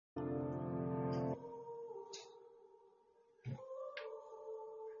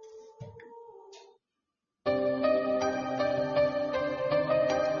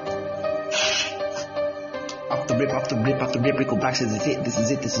off the rip, Rico Rock says this is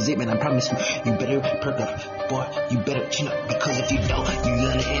it, man, I promise you, you better perk up, boy, you better chin up, because if you don't, you're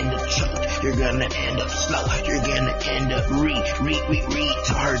gonna end up choked, you're gonna end up slow, you're gonna end up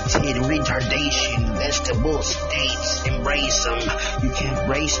retardation, vegetable states, embrace them, you can't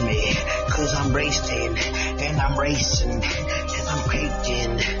race me, cause I'm raced in, and I'm racing, and I'm caked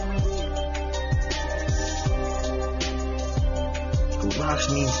in. Rocks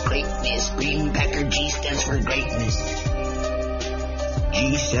means greatness. Greenbacker, G stands for greatness.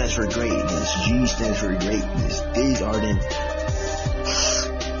 G stands for greatness. G stands for greatness. These are them.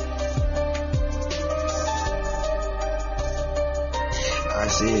 I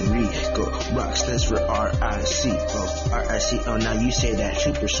said Rico Rock stands for R-I-C. Oh, R-I-C. Oh, now you say that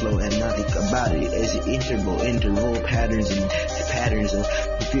super slow and nothing about it. As an interval patterns of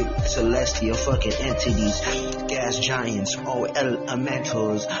celestial fucking entities, gas giants,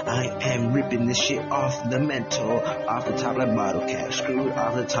 elementals. I am ripping this shit off the mental, off the top like bottle cap, screw it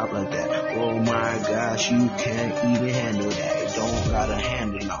off the top like that. Oh my gosh, you can't even handle that. Don't got a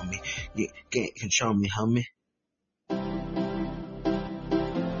handle on me. You can't control me, homie.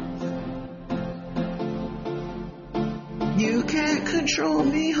 You can't control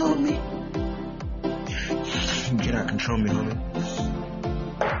me, homie. You cannot control me, homie.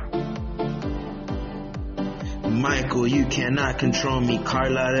 Michael, you cannot control me.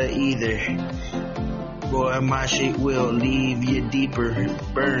 Carlotta either. Boy, my shit will leave you deeper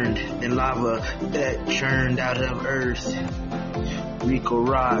burned than lava that churned out of earth. Rico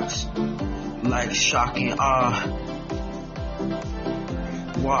rocks like shock and awe.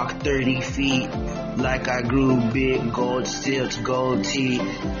 Walk 30 feet like I grew big gold stilts, gold teeth.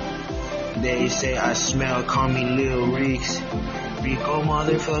 They say I smell, call me Lil Reeks. Rico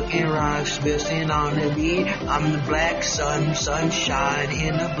motherfucking rocks, bursting on the beat. I'm the black sun, sunshine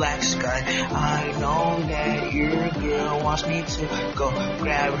in the black sky. I know that your girl wants me to go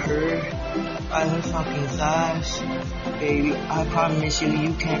grab her by her fucking thighs. Baby, I promise you,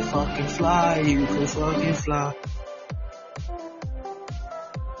 you can't fucking fly. You can fucking fly.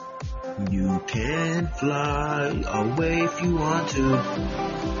 You can fly away if you want to.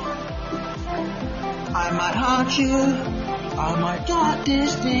 I might haunt you. I might dot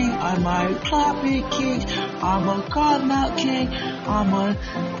this thing, I might clap it king, I'm a god not king, I'm a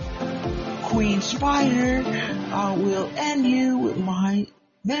queen spider, I will end you with my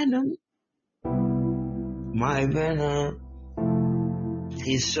venom. My venom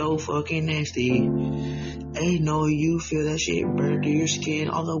is so fucking nasty. Ain't no you feel that shit burn through your skin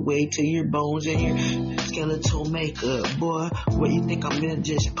all the way to your bones and your skeletal makeup. Boy, what you think I'm gonna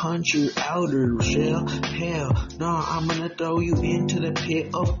just punch your outer shell? Hell, nah, I'm gonna throw you into the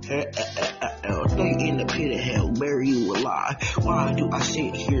pit of hell. Throw you in the pit of hell, bury you alive. Why do I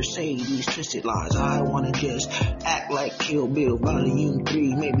sit here say these twisted lies? I wanna just act like Kill Bill Volume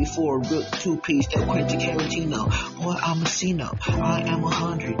 3, maybe 4, Rook 2-piece, that Quentin Tarantino. Boy, I'm a C-no, I am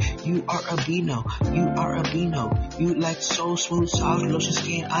 100, you are a B-no, you are a B-no. You like so smooth, soft, lotion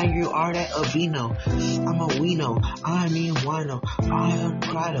skin, you are that Aveeno. I'm a weeno, I mean wino. I am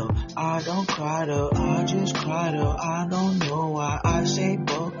cry though, I don't cry though, I just cry though. I don't know why I say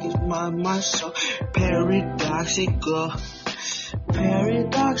book is my soul. Paradoxical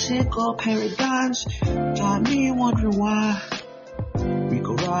paradigms got me wondering why.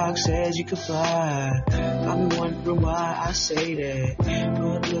 Rico Rock says you can fly. I'm wondering why I say that.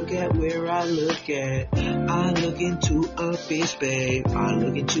 But look at where I look at. I look into abyss, babe. I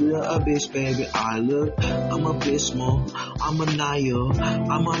look into the abyss, baby. I'm abysmal. I'm a Nile.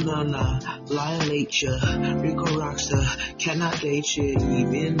 I'm a Nana. Violate ya. Rico Rockstar cannot date ya.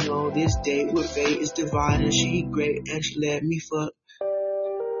 Even though this date with fate is divine and she great and she let me fuck.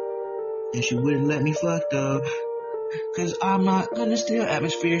 And she wouldn't let me fuck though. Cause I'm not gonna steal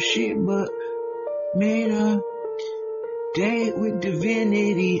atmosphere shit, but made a date with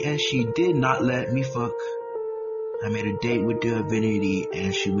divinity and she did not let me fuck. I made a date with divinity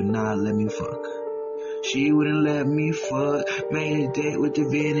and she would not let me fuck. She wouldn't let me fuck. Made a date with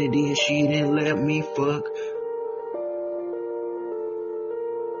divinity and she didn't let me fuck.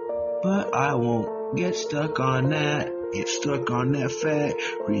 But I won't get stuck on that. Get stuck on that fact.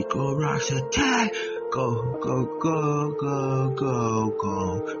 Rico Rock's attack. Go, go, go, go, go,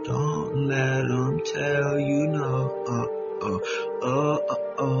 go. Don't let them tell you no.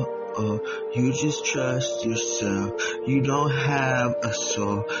 You just trust yourself. You don't have a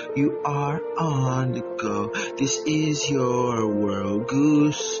soul. You are on the go. This is your world,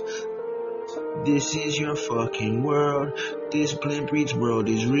 goose. This is your fucking world. This Blend Breeds world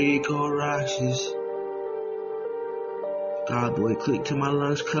is Rico Roxas. God boy, click till my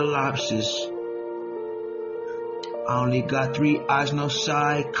lungs collapses. I only got 3 eyes, no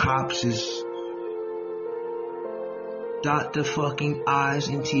side, cops is dot the fucking I's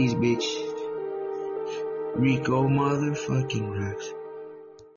and T's, bitch. Rico motherfucking Rex.